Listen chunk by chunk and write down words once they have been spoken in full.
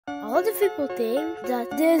lot of people think that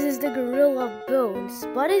this is the gorilla bones,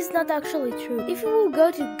 but it's not actually true. If you will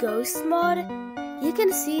go to Ghost mod, you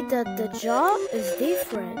can see that the jaw is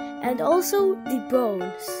different and also the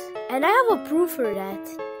bones. And I have a proof for that.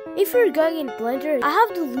 If you're going in Blender, I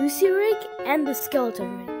have the Lucy rig and the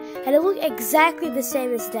skeleton rig, and it looks exactly the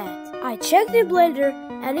same as that. I checked in Blender,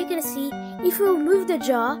 and you can see if you move the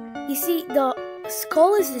jaw, you see the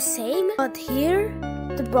skull is the same, but here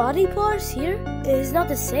the body parts here is not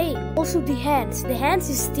the same. Also the hands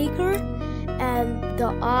is thicker, and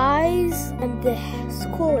the eyes and the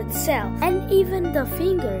skull itself, and even the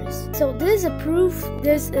fingers. So this is a proof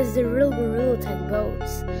this is the real gorilla tank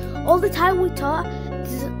bones. All the time we thought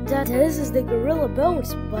that this is the gorilla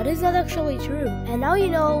bones, but it's not actually true. And now you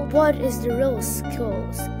know what is the real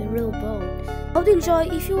skulls, the real bones. Hope you enjoy.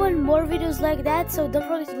 If you want more videos like that, so don't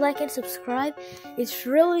forget to like and subscribe. It's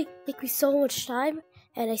really taking me so much time,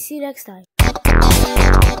 and I see you next time.